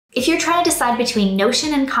If you're trying to decide between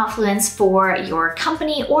Notion and Confluence for your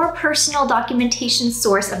company or personal documentation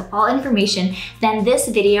source of all information, then this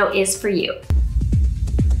video is for you.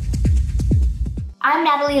 I'm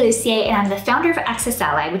Natalie Lucier, and I'm the founder of Access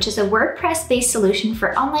Ally, which is a WordPress-based solution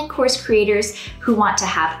for online course creators who want to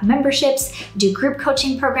have memberships, do group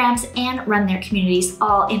coaching programs, and run their communities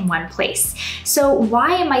all in one place. So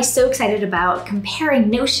why am I so excited about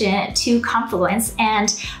comparing Notion to Confluence,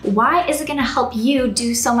 and why is it going to help you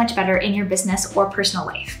do so much better in your business or personal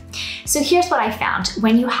life? So here's what I found.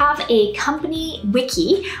 When you have a company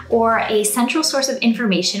wiki or a central source of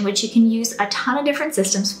information, which you can use a ton of different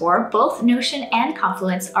systems for, both Notion and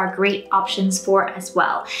Confluence are great options for as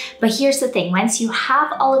well. But here's the thing, once you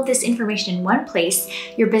have all of this information in one place,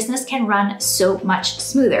 your business can run so much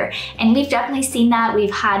smoother. And we've definitely seen that.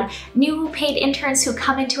 We've had new paid interns who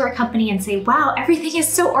come into our company and say, wow, everything is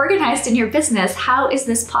so organized in your business. How is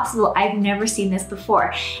this possible? I've never seen this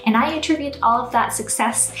before. And I attribute all of that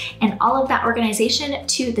success and all of that organization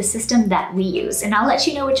to the system that we use. And I'll let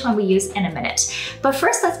you know which one we use in a minute. But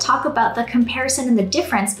first, let's talk about the comparison and the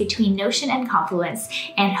difference between Notion and Confluence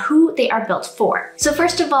and who they are built for. So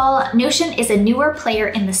first of all, Notion is a newer player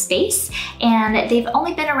in the space, and they've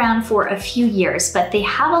only been around for a few years, but they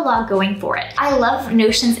have a lot going for it. I love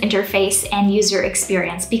Notion's interface and user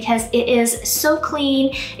experience because it is so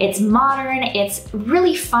clean, it's modern, it's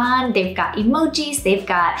really fun. They've got emojis, they've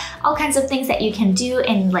got all kinds of things that you can do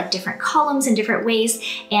in like different columns in different ways,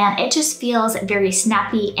 and it just feels very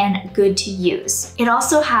snappy and good to use. It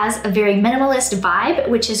also has a very minimalist vibe,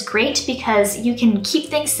 which is great because you can keep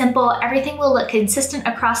things simple, everything will look consistent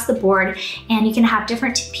across the board, and you can have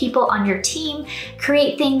different people on your team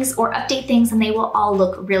create things or update things and they will all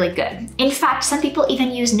look really good. In fact, some people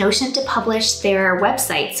even use Notion to publish their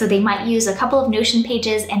website, so they might use a couple of Notion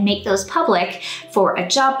pages and make those public for a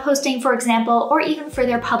job posting, for example, or even for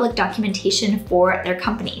their public documentation for their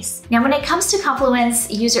companies. Now, when it comes to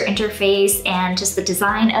Confluence user interface and just the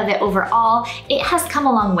design of it overall, it has come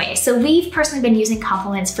a long way. So we've personally been using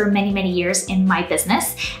Confluence for many, many years in my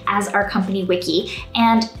business as our company wiki.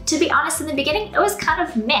 And to be honest, in the beginning, it was kind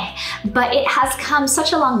of meh, but it has come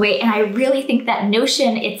such a long way. And I really think that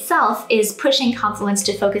Notion itself is pushing Confluence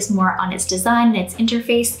to focus more on its design and its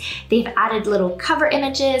interface. They've added little cover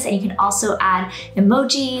images, and you can also add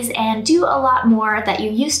emojis and do a lot more that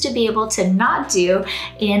you used to be able to not do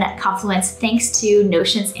in Confluence thanks to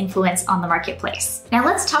Notion's influence on the marketplace. Now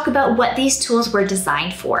let's talk about what these tools were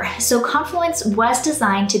designed for. So Confluence was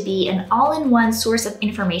designed to be an all-in-one source of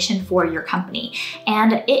information for your company,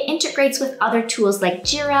 and it integrates with other tools like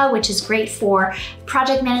Jira, which is great for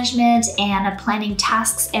project management and planning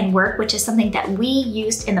tasks and work, which is something that we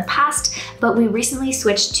used in the past, but we recently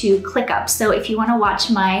switched to ClickUp. So if you want to watch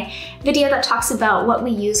my video that talks about what we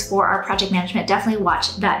use for our project management, definitely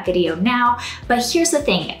watch that video now. But here's the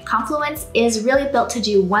thing, Confluence is really built to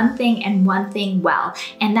do one thing and one thing well,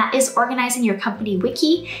 and that is organizing your company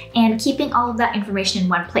wiki and keeping all of that information in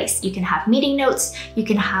one place. You can have meeting notes, you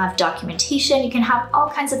can have documentation, you can have all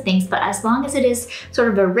kinds of things, but as long as it is sort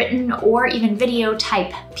of a written or even video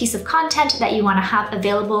type piece of content that you want to have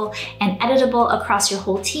available and editable across your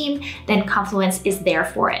whole team, then Confluence is there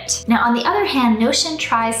for it. Now, on the other hand, Notion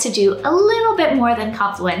tries to do a little bit more than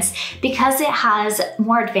Confluence because it has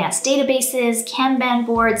more advanced databases, Kanban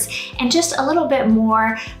boards, and just a little bit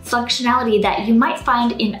more functionality that you might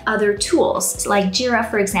find in other tools like Jira,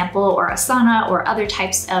 for example, or Asana, or other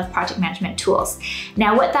types of project management tools.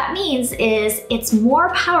 Now, what that means is it's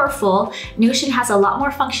more powerful. Notion has a lot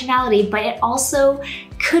more functionality, but it also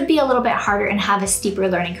could be a little bit harder and have a steeper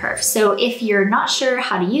learning curve. So if you're not sure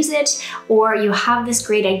how to use it, or you have this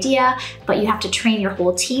great idea, but you have to train your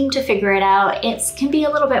whole team to figure it out, it can be a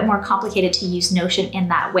little bit more complicated to use Notion in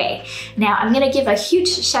that way. Now, I'm gonna give a huge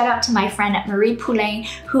shout out to my friend Marie Poulain,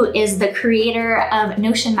 who is the creator of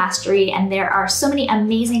Notion Mastery, and there are so many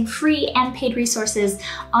amazing free and paid resources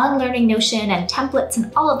on learning Notion and templates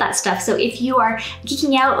and all of that stuff. So if you are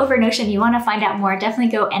geeking out over Notion, you wanna find out more,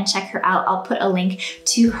 definitely go and check her out. I'll put a link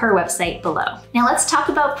to her website below. Now let's talk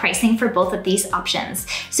about pricing for both of these options.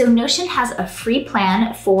 So Notion has a free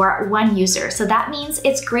plan for one user. So that means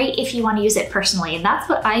it's great if you want to use it personally, and that's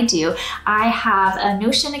what I do. I have a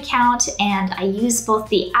Notion account and I use both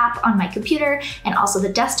the app on my computer and also the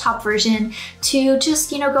desktop version to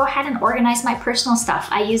just, go ahead and organize my personal stuff.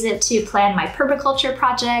 I use it to plan my permaculture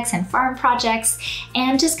projects and farm projects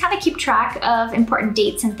and just kind of keep track of important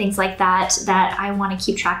dates and things like that I want to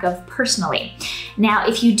keep track of personally. Now, Now,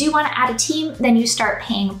 if you do want to add a team, then you start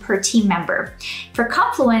paying per team member. For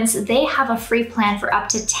Confluence, they have a free plan for up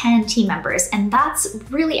to 10 team members, and that's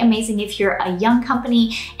really amazing if you're a young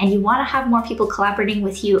company and you want to have more people collaborating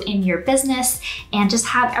with you in your business and just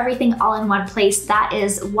have everything all in one place. That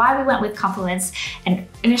is why we went with Confluence, and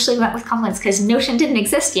initially went with Confluence because Notion didn't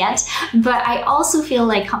exist yet, but I also feel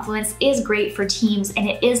like Confluence is great for teams and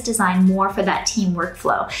it is designed more for that team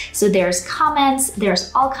workflow. So there's comments,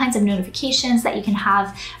 there's all kinds of notifications that you can have,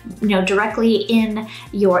 directly in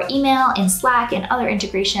your email, in Slack, and other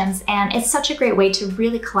integrations, and it's such a great way to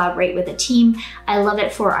really collaborate with a team. I love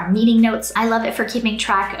it for our meeting notes. I love it for keeping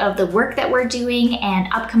track of the work that we're doing and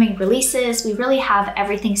upcoming releases. We really have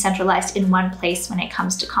everything centralized in one place when it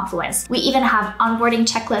comes to Confluence. We even have onboarding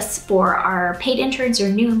checklists for our paid interns or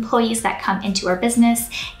new employees that come into our business,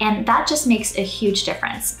 and that just makes a huge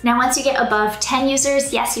difference. Now, once you get above 10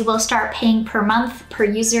 users, yes, you will start paying per month, per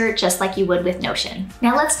user, just like you would with Notion.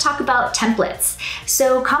 Now let's talk about templates.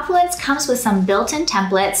 So Confluence comes with some built-in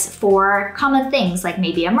templates for common things like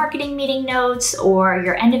maybe a marketing meeting notes or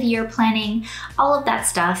your end of year planning, all of that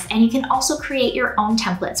stuff. And you can also create your own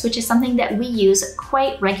templates, which is something that we use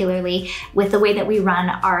quite regularly with the way that we run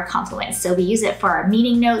our Confluence. So we use it for our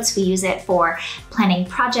meeting notes, we use it for planning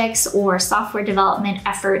projects or software development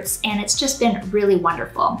efforts, and it's just been really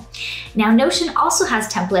wonderful. Now, Notion also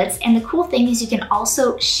has templates, and the cool thing is you can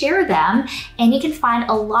also share them, and you can find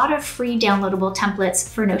a lot of free downloadable templates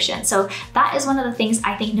for Notion. So that is one of the things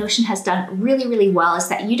I think Notion has done really, really well, is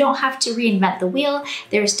that you don't have to reinvent the wheel.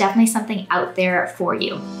 There's definitely something out there for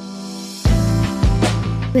you.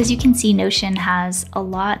 As you can see, Notion has a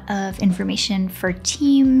lot of information for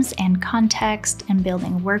teams and context and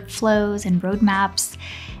building workflows and roadmaps,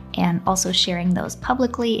 and also sharing those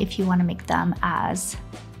publicly if you want to make them as,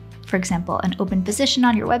 for example, an open position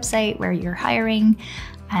on your website where you're hiring,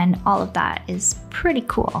 and all of that is pretty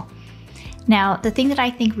cool. Now, the thing that I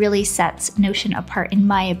think really sets Notion apart, in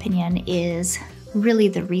my opinion, is really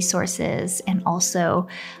the resources and also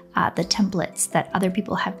the templates that other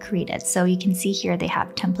people have created. So you can see here they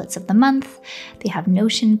have templates of the month, they have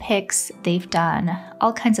Notion picks, they've done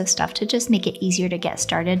all kinds of stuff to just make it easier to get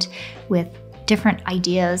started with different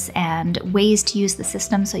ideas and ways to use the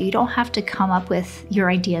system, so you don't have to come up with your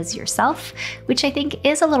ideas yourself, which I think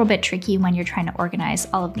is a little bit tricky when you're trying to organize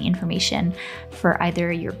all of the information for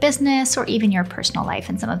either your business or even your personal life.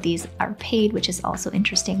 And some of these are paid, which is also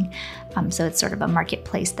interesting. So it's sort of a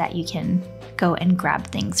marketplace that you can go and grab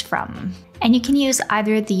things from. And you can use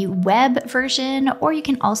either the web version, or you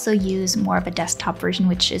can also use more of a desktop version,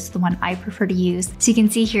 which is the one I prefer to use. So you can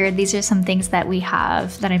see here, these are some things that we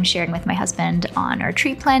have that I'm sharing with my husband on our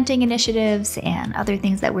tree planting initiatives and other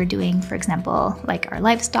things that we're doing, for example, like our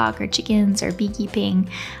livestock, our chickens, or beekeeping,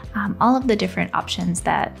 all of the different options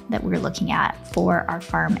that we're looking at for our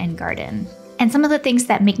farm and garden. And some of the things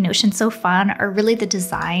that make Notion so fun are really the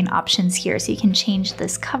design options here. So you can change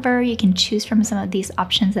this cover, you can choose from some of these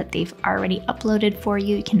options that they've already uploaded for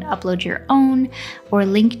you. You can upload your own or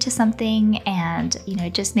link to something, and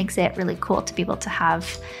it just makes it really cool to be able to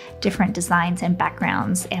have different designs and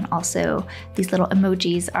backgrounds. And also these little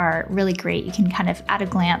emojis are really great. You can kind of at a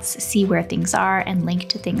glance see where things are and link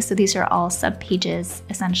to things. So these are all sub pages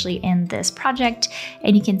essentially in this project.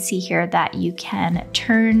 And you can see here that you can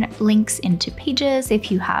turn links into pages.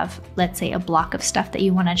 If you have, let's say, a block of stuff that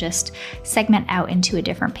you want to just segment out into a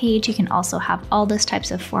different page, you can also have all those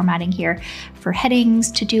types of formatting here for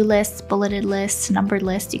headings, to-do lists, bulleted lists, numbered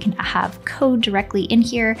lists. You can have code directly in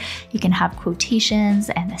here. You can have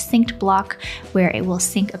quotations and a synced block where it will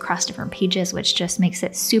sync across different pages, which just makes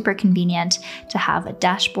it super convenient to have a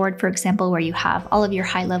dashboard, for example, where you have all of your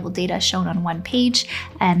high-level data shown on one page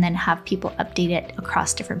and then have people update it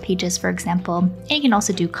across different pages, for example. And you can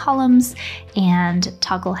also do columns and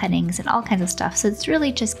toggle headings and all kinds of stuff. So it's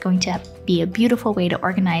really just going to be a beautiful way to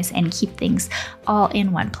organize and keep things all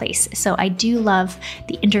in one place. So I do love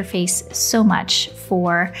the interface so much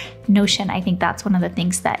for Notion. I think that's one of the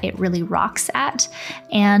things that it really rocks at.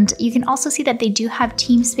 And you can also see that they do have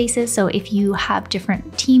team spaces. So if you have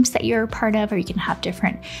different teams that you're a part of, or you can have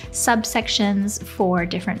different subsections for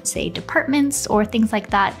different, say, departments or things like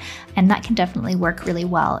that. And that can definitely work really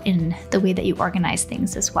well in the way that you organize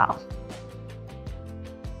things as well.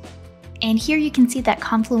 And here you can see that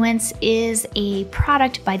Confluence is a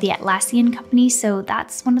product by the Atlassian company. So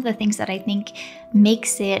that's one of the things that I think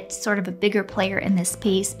makes it sort of a bigger player in this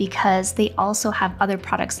space because they also have other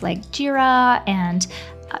products like Jira and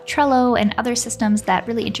Trello and other systems that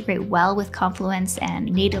really integrate well with Confluence and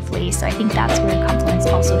natively. So I think that's where Confluence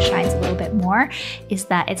also shines a little bit more, is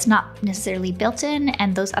that it's not necessarily built in,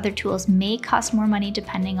 and those other tools may cost more money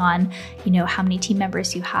depending on, how many team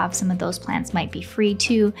members you have. Some of those plans might be free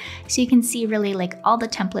too. So you can see really like all the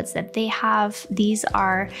templates that they have. These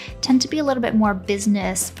tend to be a little bit more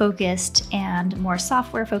business focused and more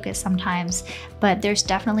software focused sometimes, but there's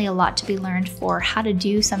definitely a lot to be learned for how to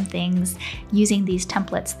do some things using these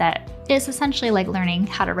templates that is essentially like learning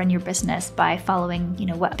how to run your business by following,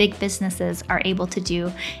 what big businesses are able to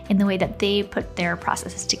do in the way that they put their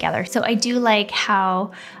processes together. So I do like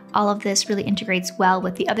how all of this really integrates well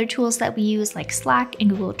with the other tools that we use like Slack and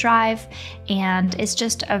Google Drive, and it's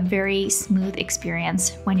just a very smooth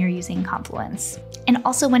experience when you're using Confluence. And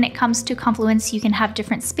also when it comes to Confluence, you can have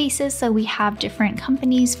different spaces. So we have different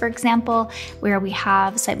companies, for example, where we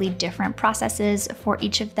have slightly different processes for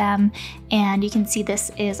each of them. And you can see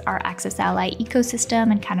this is our Access Ally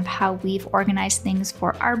ecosystem and kind of how we've organized things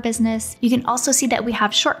for our business. You can also see that we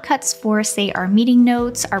have shortcuts for, say, our meeting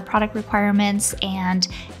notes, our product requirements, and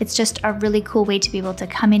it's just a really cool way to be able to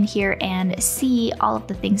come in here and see all of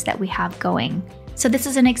the things that we have going. So this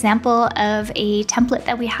is an example of a template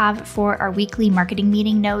that we have for our weekly marketing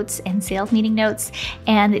meeting notes and sales meeting notes.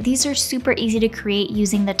 And these are super easy to create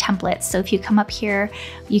using the templates. So if you come up here,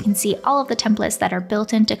 you can see all of the templates that are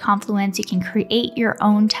built into Confluence. You can create your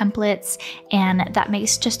own templates, and that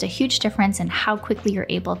makes just a huge difference in how quickly you're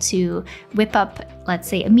able to whip up, let's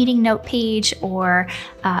say, a meeting note page or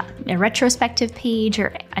a retrospective page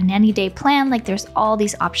or a 90-day plan. Like there's all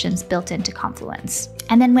these options built into Confluence.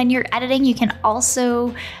 And then when you're editing, you can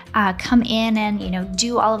also come in and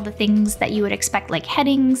do all of the things that you would expect, like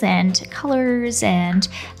headings and colors and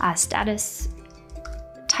status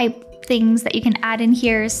type things that you can add in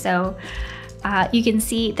here. So you can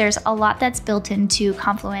see there's a lot that's built into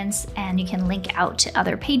Confluence, and you can link out to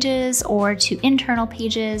other pages or to internal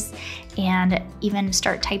pages and even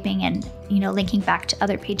start typing and linking back to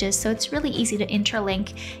other pages. So it's really easy to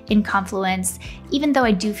interlink in Confluence, even though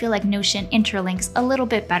I do feel like Notion interlinks a little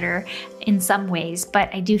bit better in some ways, but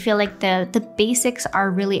I do feel like the basics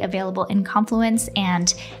are really available in Confluence,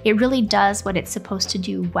 and it really does what it's supposed to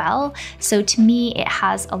do well. So to me, it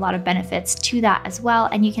has a lot of benefits to that as well.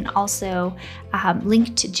 And you can also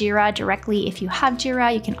link to Jira directly if you have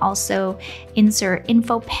Jira. You can also insert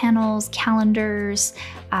info panels, calendars,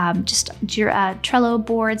 just Jira, Trello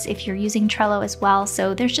boards if you're using Trello as well.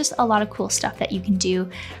 So there's just a lot of cool stuff that you can do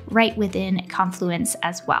right within Confluence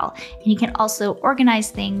as well. And you can also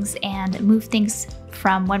organize things and move things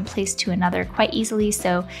from one place to another quite easily.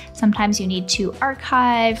 So sometimes you need to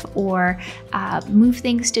archive or move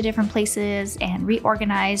things to different places and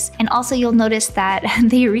reorganize. And also you'll notice that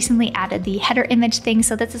they recently added the header image thing.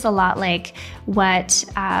 So this is a lot like what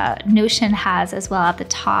Notion has as well at the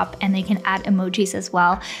top, and they can add emojis as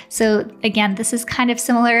well. So again, this is kind of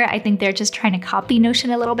similar. I think they're just trying to copy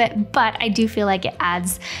Notion a little bit, but I do feel like it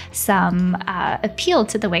adds some appeal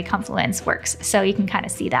to the way Confluence works. So you can kind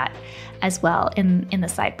of see that as well in the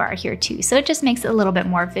sidebar here too. So it just makes it a little bit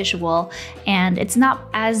more visual, and it's not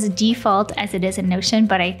as default as it is in Notion,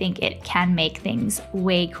 but I think it can make things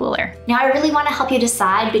way cooler. Now I really want to help you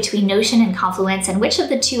decide between Notion and Confluence and which of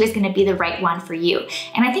the two is going to be the right one for you.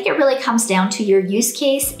 And I think it really comes down to your use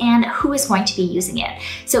case and who is going to be using it.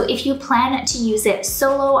 So if you plan to use it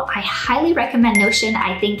solo, I highly recommend Notion.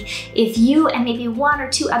 I think if you and maybe one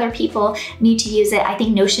or two other people need to use it, I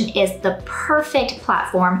think Notion is the perfect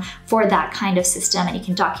platform for that kind of system, and you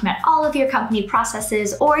can document all of your company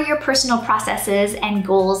processes or your personal processes and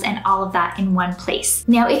goals and all of that in one place.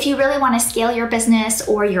 Now, if you really want to scale your business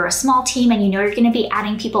or you're a small team and you're going to be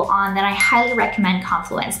adding people on, then I highly recommend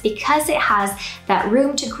Confluence because it has that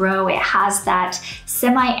room to grow. It has that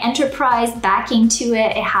semi-enterprise backing to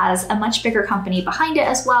it. It has a much bigger company behind it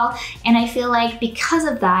as well. And I feel like because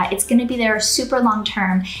of that, it's going to be there super long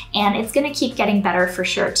term, and it's going to keep getting better for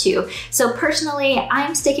sure too. So personally,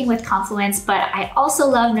 I'm sticking with Confluence, but I also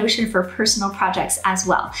love Notion for personal projects as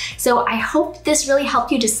well. So I hope this really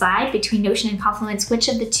helped you decide between Notion and Confluence which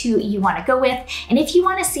of the two you want to go with. And if you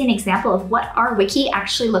want to see an example of what our wiki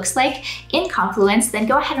actually looks like in Confluence, then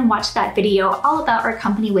go ahead and watch that video all about our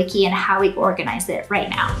company wiki and how we organize it right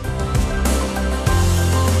now.